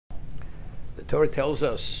Torah tells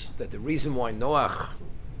us that the reason why Noach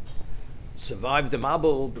survived the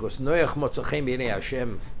Mabul because Noach motzachem b'nei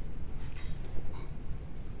Hashem.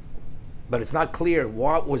 But it's not clear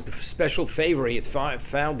what was the special favor he had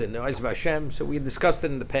found in the eyes of Hashem, so we had discussed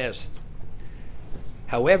it in the past.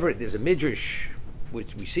 However, there's a midrash,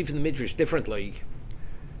 which we see from the midrash differently,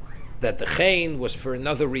 that the chen was for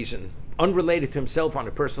another reason, unrelated to himself on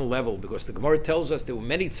a personal level, because the Gemara tells us there were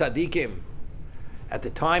many tzaddikim at the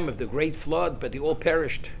time of the great flood, but they all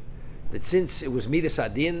perished. That since it was midas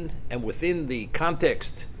adin, and within the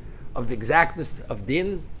context of the exactness of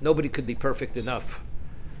din, nobody could be perfect enough.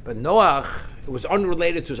 But Noach, it was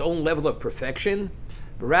unrelated to his own level of perfection,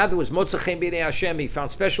 but rather was motzachem b'nei Hashem. He found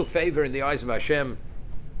special favor in the eyes of Hashem.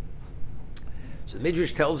 So the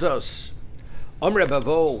Midrash tells us, Amr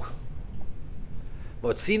Bavo,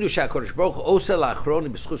 Motzinu sha'Kodesh Baruch Hu osa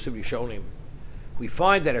la'achronim b'schus rishonim. We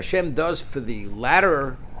find that Hashem does for the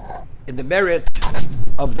latter in the merit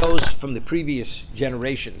of those from the previous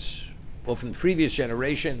generations. Well, from the previous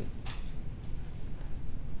generation,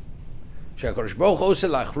 where do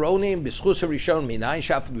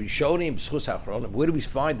we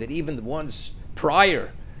find that even the ones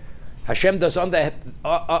prior, Hashem does on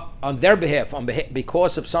their behalf,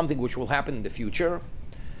 because of something which will happen in the future?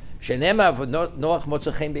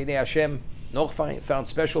 Noach found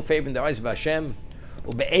special favor in the eyes of Hashem.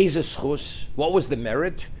 What was the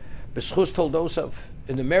merit? B'schus toldosav,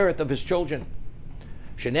 in the merit of his children.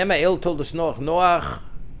 El told us Noach.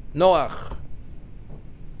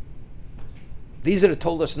 These are the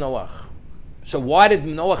told us Noach. So why did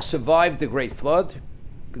Noach survive the great flood?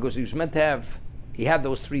 Because he was meant to have, he had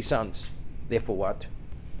those three sons. Therefore what?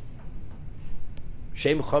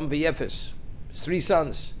 Shem, Cham, v'Yefes. Three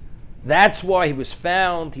sons. That's why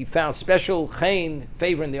he found special chen,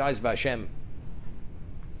 favor in the eyes of Hashem.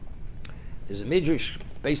 There's a midrash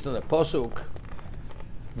based on a posuk,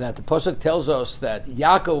 that the posuk tells us that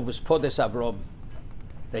Yaakov was podes Avram,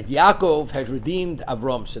 that Yaakov has redeemed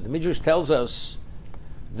Avram. So the midrash tells us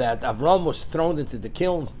that Avram was thrown into the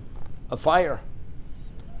kiln of fire,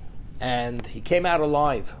 and he came out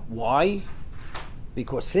alive. Why?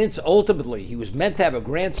 Because since ultimately he was meant to have a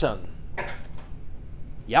grandson,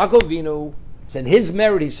 Yaakov Avinu, in his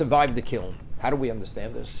merit he survived the kiln. How do we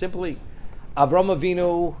understand this? Simply, Avram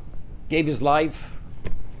Avinu gave his life,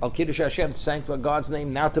 Al Kiddush Hashem, to sanctify God's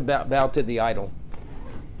name, not to bow to the idol.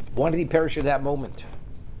 Why did he perish at that moment?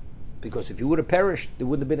 Because if he would have perished, there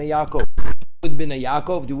wouldn't have been a Yaakov. There wouldn't have been a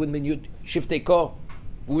Yaakov, there wouldn't have been Shiftei Ko.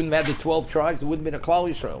 We wouldn't have had the 12 tribes, there wouldn't have been a Klal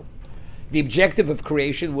Yisrael. The objective of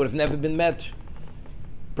creation would have never been met.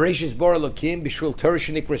 Bereshis bara Elokim, b'shvil Torah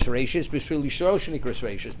shenikras reishis, b'shvil Yisrael shenikras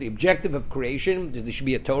reishis. The objective of creation is there should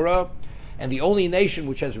be a Torah, and the only nation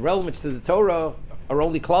which has relevance to the Torah are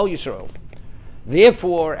only Klal Yisrael.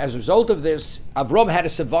 Therefore, as a result of this, Avram had to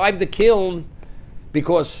survive the kiln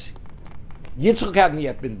because Yitzchak hadn't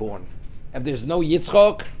yet been born. If there's no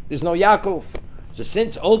Yitzchak, there's no Yaakov. So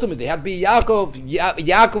since ultimately there had to be Yaakov,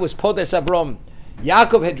 Yaakov was podes Avram.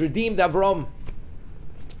 Yaakov had redeemed Avram.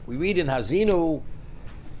 We read in Hazinu,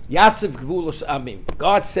 Yatziv Gvulos Amim.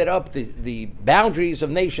 God set up the boundaries of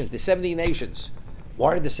nations, the 70 nations.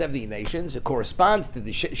 Why are the 70 nations? It corresponds to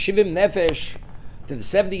the Shivim Nefesh, to the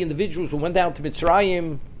 70 individuals who went down to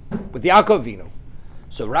Mitzrayim with Yaakov Avinu.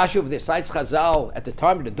 So Rashi of the cites Chazal at the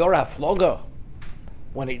time of the Dor HaFloga,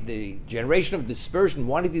 when the generation of dispersion,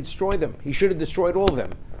 why did he destroy them? He should have destroyed all of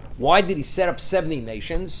them. Why did he set up 70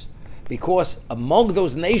 nations? Because among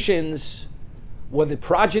those nations were the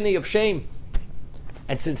progeny of Shem.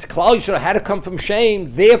 And since Klal Yisrael had to come from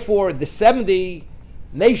Shem, therefore the 70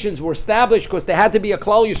 nations were established because there had to be a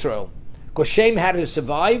Klal Yisrael. Because Shem had to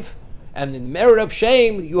survive, and in the merit of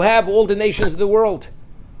Shem, you have all the nations of the world.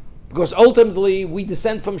 Because ultimately, we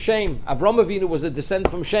descend from Shem. Avram Avinu was a descent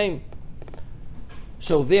from Shem.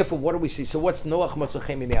 So therefore, what do we see? So what's Noach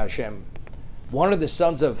Motzachem B'nei Hashem? One of the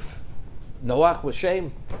sons of Noach was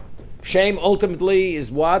Shem. Shem ultimately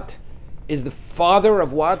is what? Is the father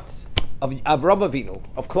of what? Of Avram Avinu,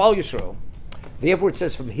 of Klal Yisrael. Therefore it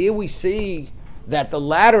says from here we see that the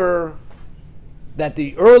latter, that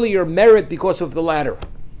the earlier merit because of the latter.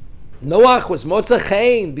 Noach was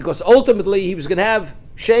Motzachem because ultimately he was going to have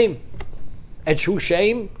Shem. And who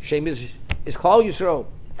Shem? Shem is Klal Yisrael.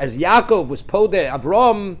 As Yaakov was Podeh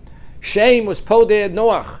Avram, Shem was Podeh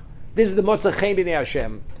Noach. This is the Motzachem B'nei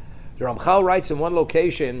Hashem. The Ramchal writes in one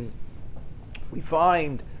location, we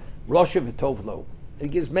find Rosh V'Tovlo. He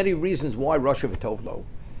gives many reasons why Rosh V'Tovlo.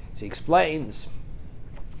 So he explains,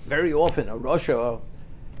 very often a Rosh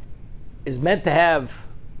is meant to have,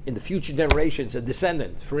 in the future generations, a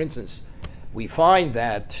descendant. For instance, we find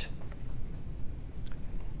that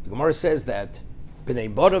Gemara says that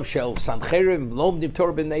B'nei Bodov Shel Sancherim Lomdim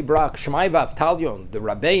Torah B'nei Brak Shmai V'Avtalyon, the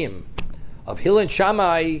Rabbeim of Hillel and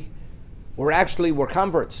Shammai were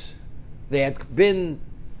converts. They had been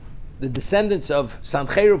the descendants of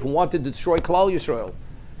Sancherim who wanted to destroy Klal Yisrael.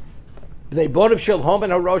 B'nei Bodov Shel Hom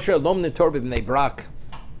and Harosha Lomdim Torah B'nei Brak.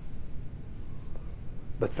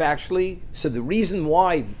 But factually, so the reason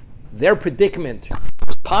why their predicament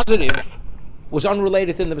was positive was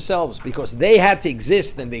unrelated to themselves, because they had to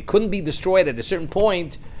exist and they couldn't be destroyed at a certain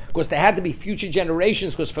point, because there had to be future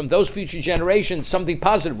generations, because from those future generations something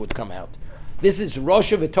positive would come out. This is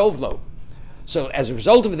Rosh V'Tovlo. So as a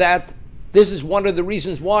result of that, this is one of the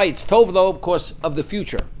reasons why it's Tovlo, because of the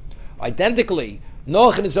future. Identically,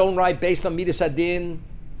 Noach in his own right, based on Midas Adin,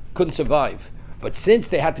 couldn't survive. But since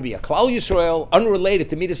they had to be a Klal Yisrael, unrelated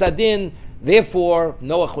to Midas Adin, therefore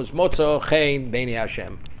Noach was Motzo Chein B'nei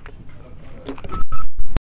Hashem.